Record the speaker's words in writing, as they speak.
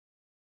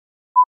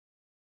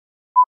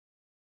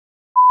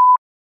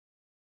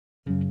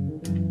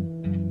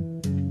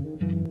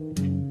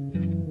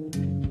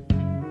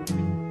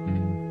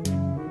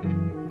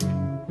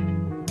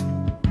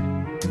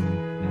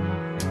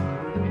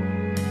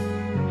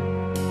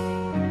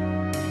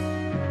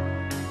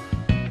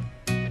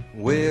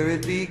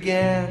it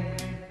began.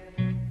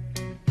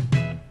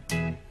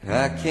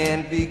 I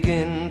can't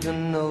begin to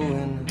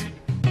knowing,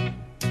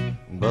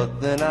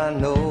 but then I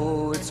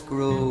know it's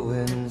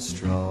growing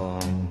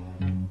strong.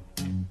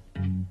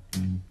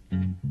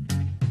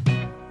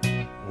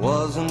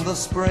 Wasn't the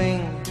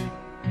spring,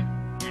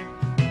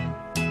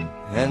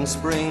 and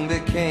spring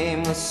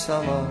became the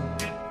summer.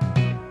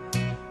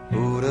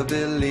 Who'd have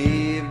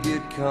believed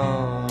you'd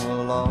come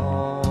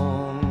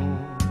along?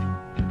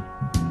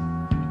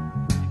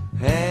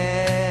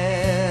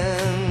 Hand,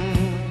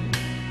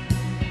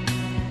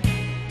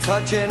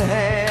 touching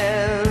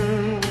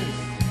hands,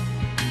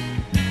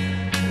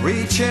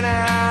 reaching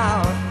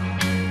out,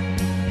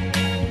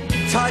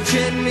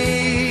 touching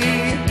me,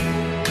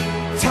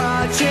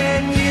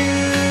 touching you.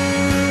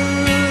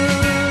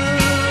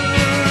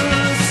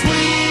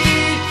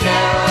 Sweet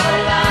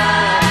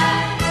Caroline,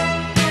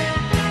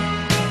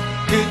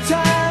 good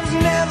times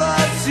never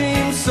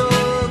seem so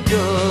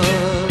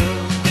good.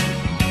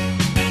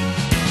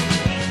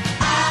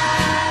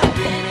 I've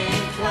been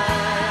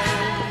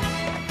inclined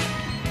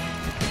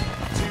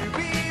to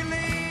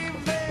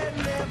believe there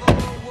never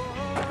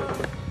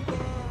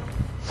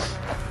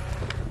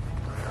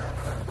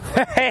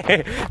was.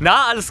 Hey,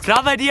 na, alles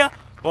klar bei dir?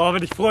 Boah,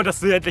 bin ich froh, dass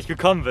du endlich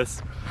gekommen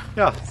bist.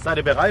 Ja, seid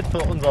ihr bereit für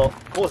unser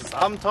großes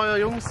Abenteuer,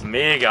 Jungs?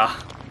 Mega.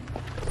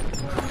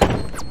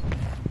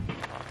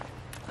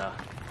 Ja,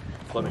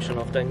 freue mich schon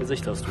auf dein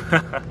Gesicht, hast du.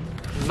 Wir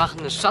machen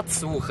eine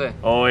Schatzsuche.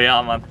 Oh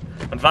ja, Mann.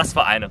 Und was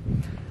für eine.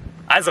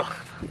 Also,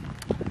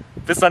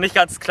 bist noch nicht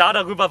ganz klar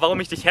darüber, warum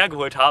ich dich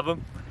hergeholt habe.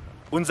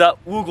 Unser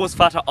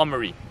Urgroßvater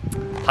Omri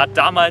hat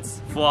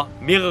damals vor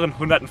mehreren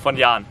hunderten von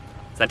Jahren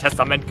sein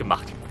Testament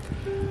gemacht.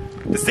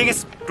 Das Ding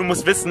ist, du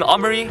musst wissen,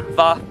 Omri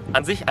war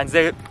an sich ein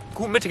sehr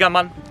gutmütiger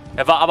Mann,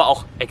 er war aber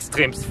auch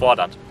extremst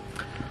fordernd.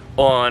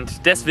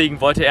 Und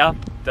deswegen wollte er,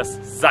 dass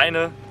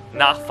seine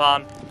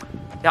Nachfahren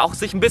ja auch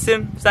sich ein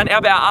bisschen sein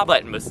Erbe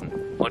erarbeiten müssen.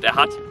 Und er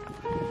hat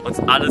uns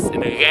alles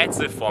in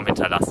Rätselform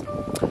hinterlassen.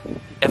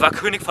 Er war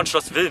König von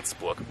Schloss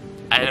Wilhelmsburg,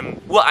 einem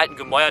uralten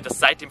Gemäuer, das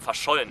seitdem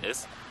verschollen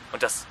ist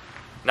und das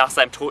nach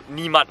seinem Tod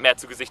niemand mehr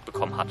zu Gesicht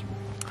bekommen hat.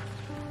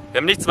 Wir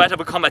haben nichts weiter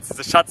bekommen als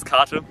diese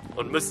Schatzkarte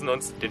und müssen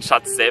uns den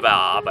Schatz selber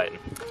erarbeiten.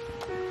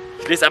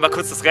 Ich lese einmal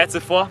kurz das Rätsel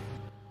vor.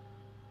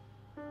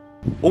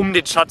 Um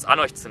den Schatz an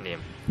euch zu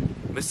nehmen,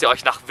 müsst ihr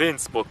euch nach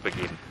Wilhelmsburg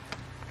begeben.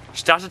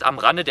 Startet am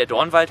Rande der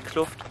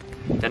Dornwaldkluft,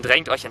 dann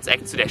drängt euch ins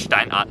Eck zu der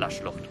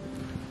Steinadlerschlucht.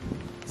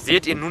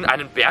 Seht ihr nun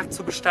einen Berg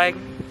zu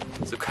besteigen,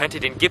 so könnt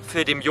ihr den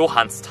Gipfel dem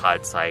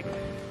Johannstal zeigen.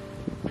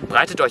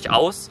 Breitet euch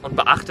aus und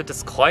beachtet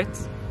das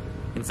Kreuz.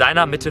 In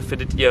seiner Mitte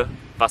findet ihr,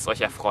 was euch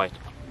erfreut.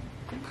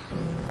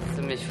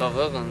 Ziemlich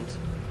verwirrend.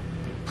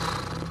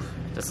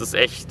 Das ist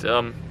echt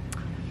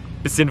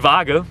bisschen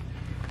vage.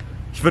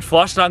 Ich würde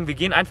vorschlagen, wir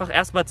gehen einfach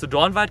erstmal zur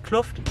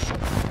Dornwaldkluft,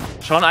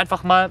 schauen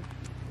einfach mal,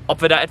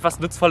 ob wir da etwas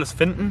Nützvolles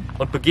finden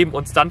und begeben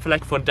uns dann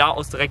vielleicht von da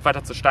aus direkt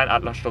weiter zur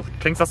Steinadlerschlucht.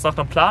 Klingt das nach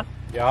einem Plan?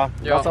 Ja,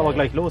 lass aber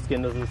gleich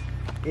losgehen, das ist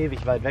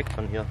ewig weit weg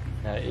von hier.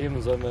 Ja,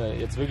 eben, sollen wir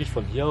jetzt wirklich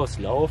von hier aus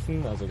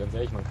laufen? Also ganz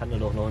ehrlich, man kann da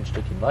doch noch ein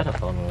Stückchen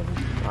weiterfahren, oder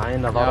nicht?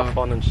 Nein, da war da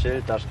vorne ein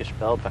Schild, da ist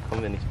gesperrt, da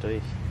kommen wir nicht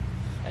durch.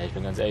 Ja, ich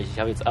bin ganz ehrlich, ich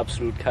habe jetzt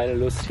absolut keine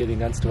Lust, hier den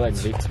ganzen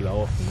weiten Weg zu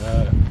laufen.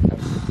 Ne?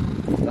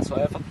 Lass wir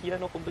einfach hier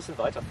noch ein bisschen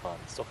weiterfahren.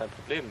 Ist doch kein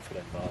Problem für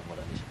deinen Wagen,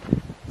 oder nicht?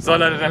 So,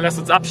 Leute, dann lasst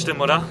uns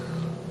abstimmen, oder?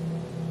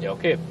 Ja,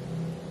 okay.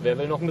 Wer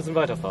will noch ein bisschen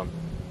weiterfahren?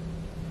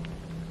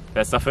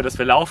 Wer ist dafür, dass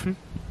wir laufen?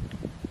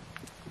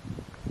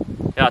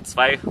 Ja,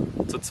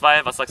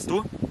 2:2, was sagst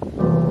du?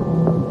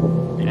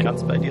 Bin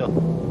ganz bei dir.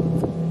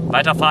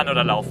 Weiterfahren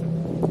oder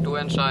laufen? Du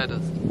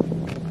entscheidest.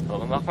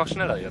 Aber mach mal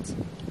schneller jetzt.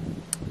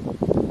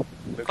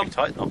 Kommt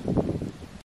heute noch.